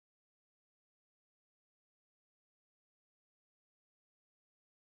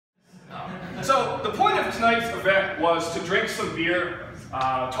So the point of tonight's event was to drink some beer,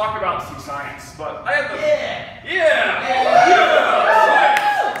 talk about some science. But I had the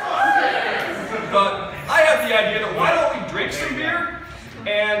science. But I had the idea that why don't we drink some beer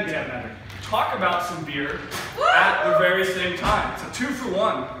and talk about some beer at the very same time. It's a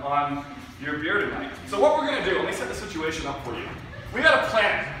 2-for-1 on your beer tonight. So what we're going to do, let me set the situation up for you. We got a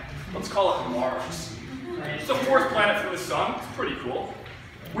planet. Let's call it Mars. It's the 4th planet from the sun. It's pretty cool.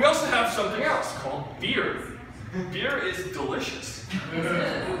 We also have something else called beer. Beer is delicious.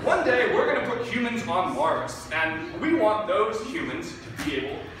 One day we're going to put humans on Mars, and we want those humans to be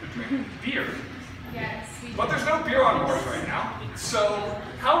able to drink beer. Yes. But there's no beer on Mars right now, so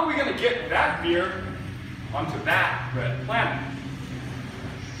how are we going to get that beer onto that red planet?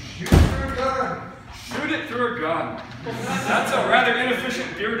 Shoot it through a gun. Shoot it through a gun. That's a rather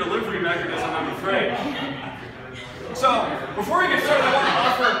inefficient beer delivery mechanism, I'm afraid. So, before we get started,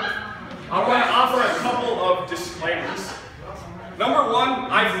 I want to offer a couple of disclaimers. Number one,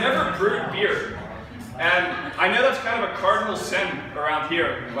 I've never brewed beer. And I know that's kind of a cardinal sin around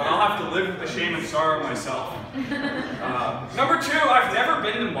here, but I'll have to live with the shame and sorrow myself. Number two, I've never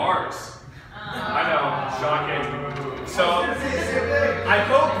been to Mars. I know, shocking. So, I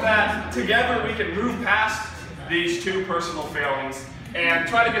hope that together we can move past these 2 personal failings and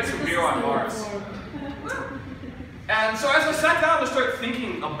try to get some beer on Mars. And so as I sat down to start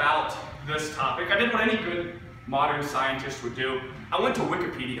thinking about this topic, I did what any good modern scientist would do. I went to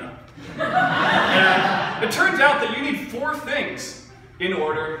Wikipedia. And it turns out that you need 4 things in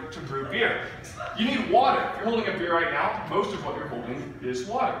order to brew beer. You need water. If you're holding a beer right now, most of what you're holding is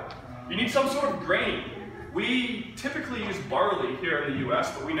water. You need some sort of grain. We typically use barley here in the US,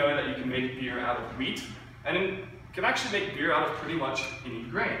 but we know that you can make beer out of wheat, and you can actually make beer out of pretty much any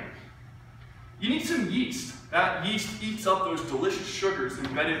grain. You need some yeast. That yeast eats up those delicious sugars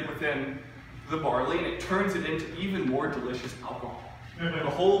embedded within the barley, and it turns it into even more delicious alcohol. The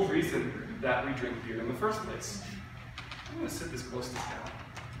whole reason that we drink beer in the first place. I'm going to sit this close to this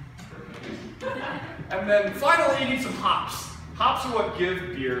down. And then finally, you need some hops. Hops are what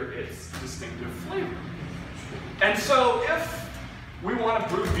give beer its distinctive flavor. And so if we want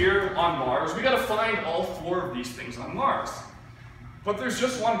to brew beer on Mars, we got to find all 4 of these things on Mars. But there's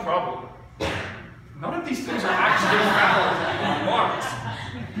just one problem. None of these things are actually found on Mars.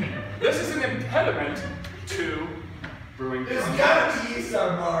 This is an impediment to brewing beer. There's gotta be yeast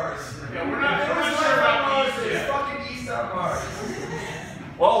on Mars. Yeah, we're not sure about yeast There's yet. fucking yeast on Mars.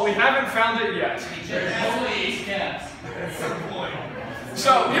 Well, we haven't found it yet. At some point.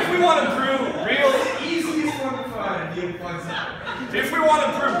 So if we want to brew real, Easiest one to find. if we want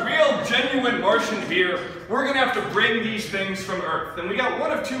to brew real, genuine Martian beer, we're going to have to bring these things from Earth. And we got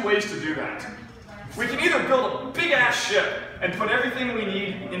one of 2 ways to do that. We can either build a big-ass ship and put everything we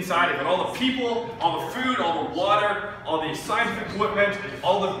need inside of it. All the people, all the food, all the water, all the scientific equipment,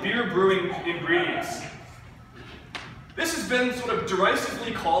 all the beer brewing ingredients. This has been sort of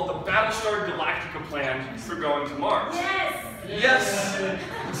derisively called the Battlestar Galactica plan for going to Mars. Yes!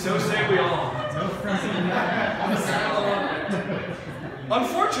 Yes! So say we all.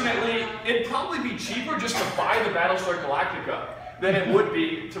 Unfortunately, it'd probably be cheaper just to buy the Battlestar Galactica than it would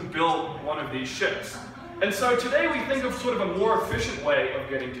be to build one of these ships. And so today we think of sort of a more efficient way of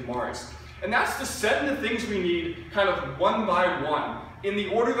getting to Mars. And that's to send the things we need kind of one by one, in the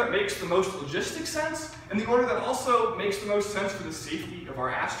order that makes the most logistic sense, and the order that also makes the most sense for the safety of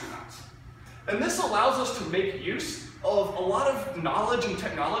our astronauts. And this allows us to make use of a lot of knowledge and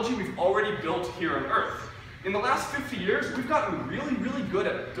technology we've already built here on Earth. In the last 50 years, we've gotten really, really good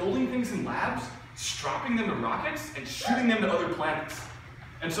at building things in labs, strapping them to rockets, and shooting them to other planets.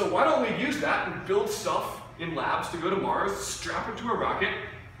 And so why don't we use that and build stuff in labs to go to Mars, strap it to a rocket,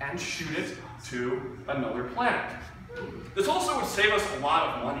 and shoot it to another planet. This also would save us a lot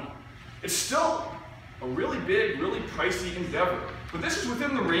of money. It's still a really big, really pricey endeavor, but this is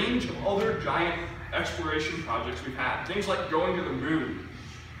within the range of other giant exploration projects we've had. Things like going to the moon,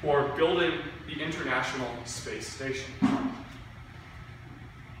 or building the International Space Station.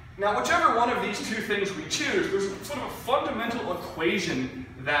 Now, whichever one of these 2 things we choose, there's sort of a fundamental equation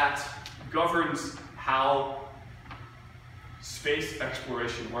that governs how space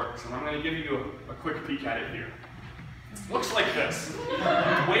exploration works. And I'm going to give you a quick peek at it here. Looks like this.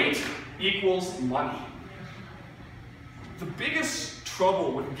 Weight equals money. The biggest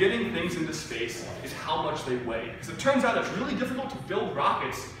trouble with getting things into space is how much they weigh. Because it turns out it's really difficult to build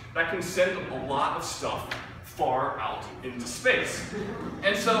rockets that can send a lot of stuff far out into space.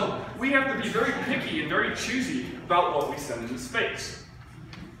 And so we have to be very picky and very choosy about what we send into space.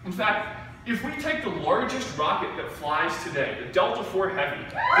 In fact, if we take the largest rocket that flies today, the Delta IV Heavy,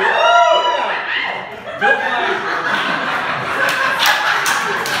 built by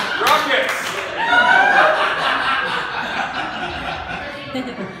rockets.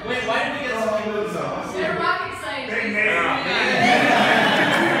 Wait, why did we get some clues off? They're rocket scientists.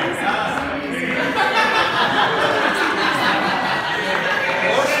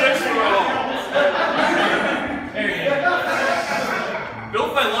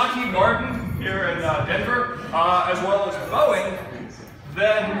 Built by Lockheed Martin here in Denver, as well as Boeing,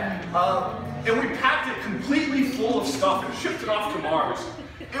 and we packed it completely full of stuff and shipped it off to Mars.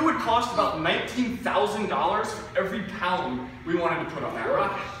 It would cost about $19,000 for every pound we wanted to put on that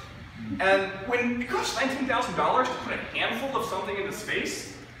rocket. And when it costs $19,000 to put a handful of something into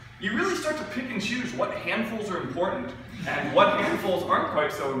space, you really start to pick and choose what handfuls are important and what handfuls aren't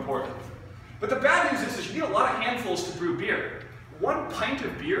quite so important. But the bad news is you need a lot of handfuls to brew beer. 1 pint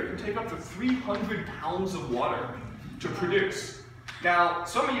of beer can take up to 300 pounds of water to produce. Now,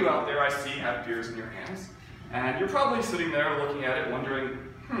 some of you out there I see have beers in your hands, and you're probably sitting there looking at it wondering,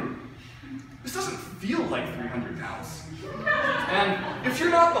 this doesn't feel like 300 pounds. And if you're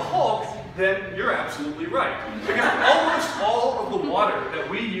not the Hulk, then you're absolutely right. Because almost all of the water that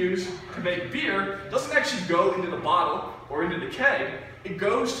we use to make beer doesn't actually go into the bottle or into the keg. It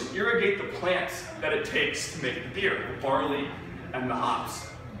goes to irrigate the plants that it takes to make the beer, the barley and the hops.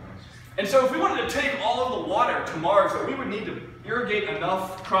 And so if we wanted to take all of the water to Mars that we would need to irrigate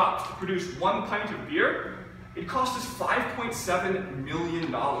enough crops to produce 1 pint of beer, it cost us $5.7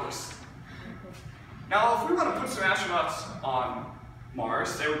 million. Now, if we want to put some astronauts on Mars,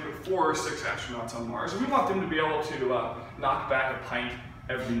 say we put 4 or 6 astronauts on Mars, and we want them to be able to knock back a pint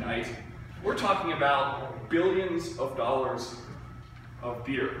every night, we're talking about billions of dollars of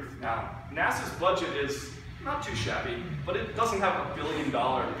beer. Now, NASA's budget is not too shabby, but it doesn't have $1 billion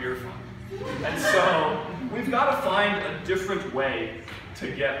beer fund. And so, we've got to find a different way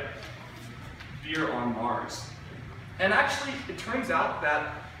to get beer on Mars. And actually, it turns out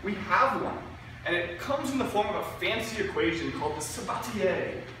that we have one. And it comes in the form of a fancy equation called the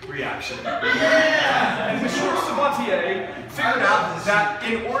Sabatier reaction. And Monsieur Sabatier figured out that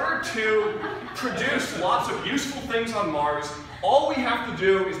in order to produce lots of useful things on Mars, all we have to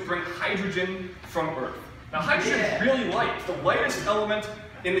do is bring hydrogen from Earth. Now, hydrogen is really light. It's the lightest element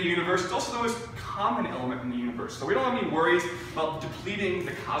in the universe. It's also the most common element in the universe. So we don't have any worries about depleting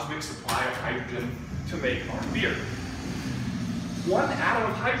the cosmic supply of hydrogen to make our beer. 1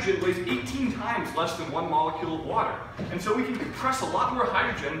 atom of hydrogen weighs 18 times less than 1 molecule of water. And so we can compress a lot more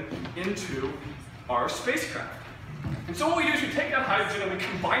hydrogen into our spacecraft. And so what we do is we take that hydrogen and we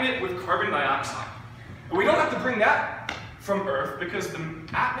combine it with carbon dioxide. And we don't have to bring that from Earth because the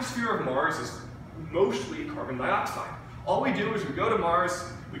atmosphere of Mars is mostly carbon dioxide. All we do is we go to Mars,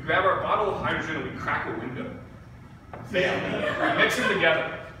 we grab our bottle of hydrogen and we crack a window. Bam. We mix them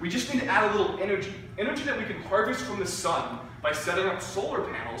together. We just need to add a little energy. Energy that we can harvest from the sun by setting up solar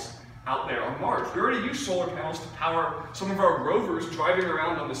panels out there on Mars. We already use solar panels to power some of our rovers driving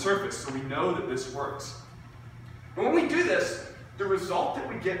around on the surface, so we know that this works. And when we do this, the result that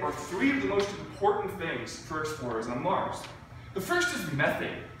we get are 3 of the most important things for explorers on Mars. The first is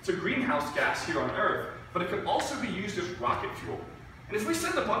methane. It's a greenhouse gas here on Earth, but it can also be used as rocket fuel. And if we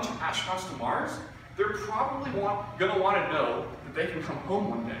send a bunch of astronauts to Mars, they're probably going to want to know that they can come home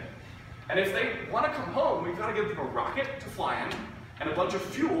one day. And if they want to come home, we've got to give them a rocket to fly in and a bunch of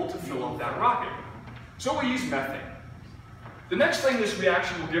fuel to fill up that rocket. So we use methane. The next thing this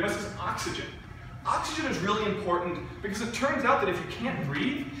reaction will give us is oxygen. Oxygen is really important because it turns out that if you can't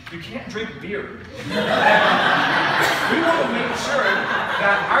breathe, you can't drink beer. And we want to make sure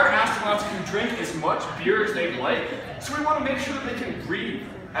that our astronauts can drink as much beer as they'd like, so we want to make sure that they can breathe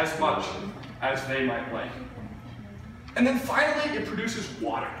as much as they might like. And then finally, it produces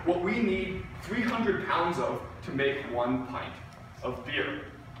water, what we need 300 pounds of to make 1 pint of beer.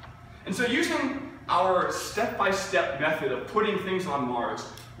 And so using our step-by-step method of putting things on Mars,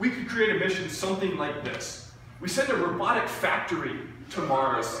 we could create a mission something like this. We send a robotic factory to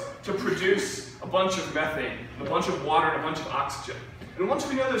Mars to produce a bunch of methane, a bunch of water, and a bunch of oxygen. And once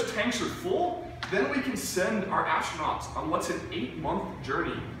we know those tanks are full, then we can send our astronauts on what's an 8-month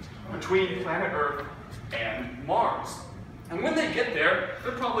journey between planet Earth and Mars. And when they get there,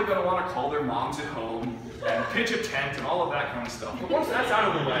 they're probably going to want to call their moms at home and pitch a tent and all of that kind of stuff. But once that's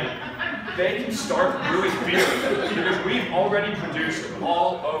out of the way, they can start brewing beer because we've already produced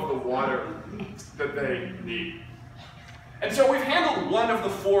all of the water that they need. And so we've handled 1 of the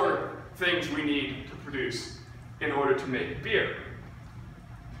 4 things we need to produce in order to make beer.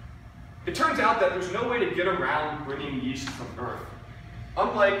 It turns out that there's no way to get around bringing yeast from Earth.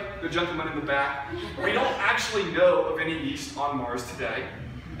 unlike the gentleman in the back, we don't actually know of any yeast on Mars today.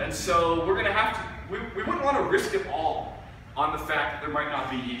 And so we're gonna have to, we wouldn't want to risk it all on the fact that there might not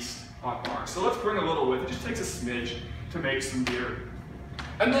be yeast on Mars. So let's bring a little with it. It just takes a smidge to make some beer.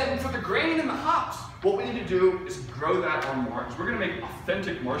 And then for the grain and the hops, what we need to do is grow that on Mars. We're gonna make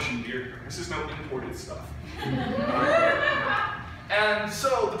authentic Martian beer here. This is no imported stuff. And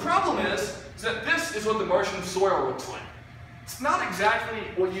so the problem is that this is what the Martian soil looks like. It's not exactly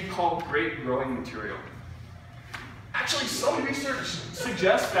what you'd call great growing material. Actually, some research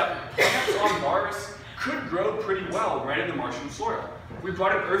suggests that plants on Mars could grow pretty well right in the Martian soil. If we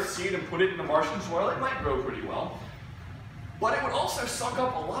brought an Earth seed and put it in the Martian soil, it might grow pretty well. But it would also suck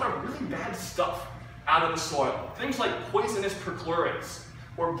up a lot of really bad stuff out of the soil. Things like poisonous perchlorates,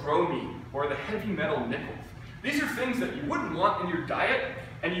 or bromine, or the heavy metal nickel. These are things that you wouldn't want in your diet,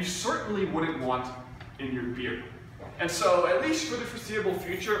 and you certainly wouldn't want in your beer. And so, at least for the foreseeable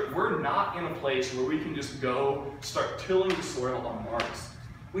future, we're not in a place where we can just go start tilling the soil on Mars.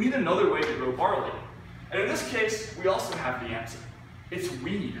 We need another way to grow barley. And in this case, we also have the answer. It's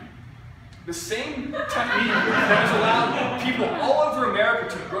weed. The same technique that has allowed people all over America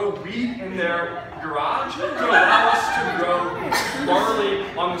to grow weed in their garage could allow us to grow barley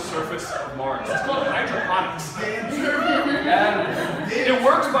on the surface of Mars. It's called hydroponics. And it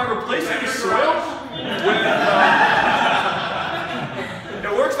works by replacing the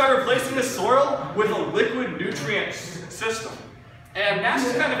soil with a liquid nutrient system. And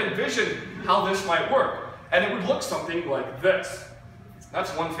NASA's kind of envisioned how this might work. And it would look something like this. That's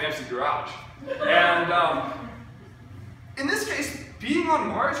one fancy garage. And in this case, being on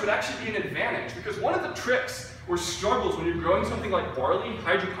Mars would actually be an advantage, because one of the tricks or struggles when you're growing something like barley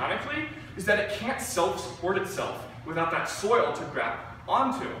hydroponically is that it can't self-support itself without that soil to grab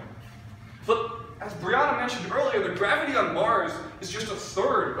onto. But as Brianna mentioned earlier, the gravity on Mars is just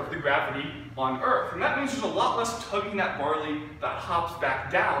 1/3 of the gravity on Earth. And that means there's a lot less tugging that barley that hops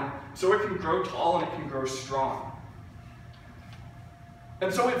back down, so it can grow tall and it can grow strong.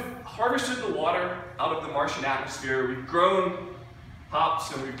 And so we've harvested the water out of the Martian atmosphere, we've grown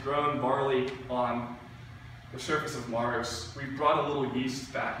hops and we've grown barley on the surface of Mars. We've brought a little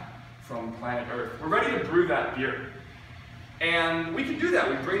yeast back from planet Earth. We're ready to brew that beer. And we can do that.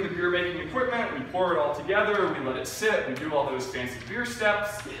 We bring the beer making equipment, we pour it all together, we let it sit, we do all those fancy beer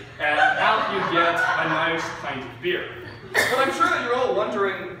steps, and out you get a nice pint of beer. But I'm sure that you're all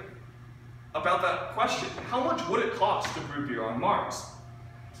wondering about that question. How much would it cost to brew beer on Mars?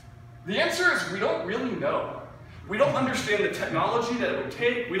 The answer is we don't really know. We don't understand the technology that it would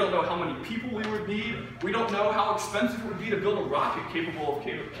take. We don't know how many people we would need. We don't know how expensive it would be to build a rocket capable of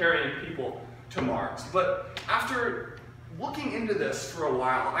carrying people to Mars. But after looking into this for a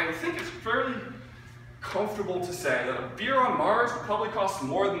while, I think it's fairly comfortable to say that a beer on Mars would probably cost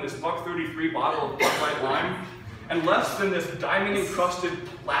more than this $1.33 bottle of Bud Light Lime, and less than this diamond-encrusted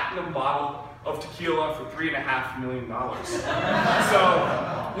platinum bottle of tequila for $3.5 million. So,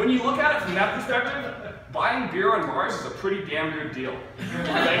 when you look at it from that perspective, buying beer on Mars is a pretty damn good deal.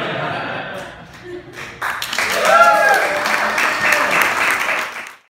 Thank you.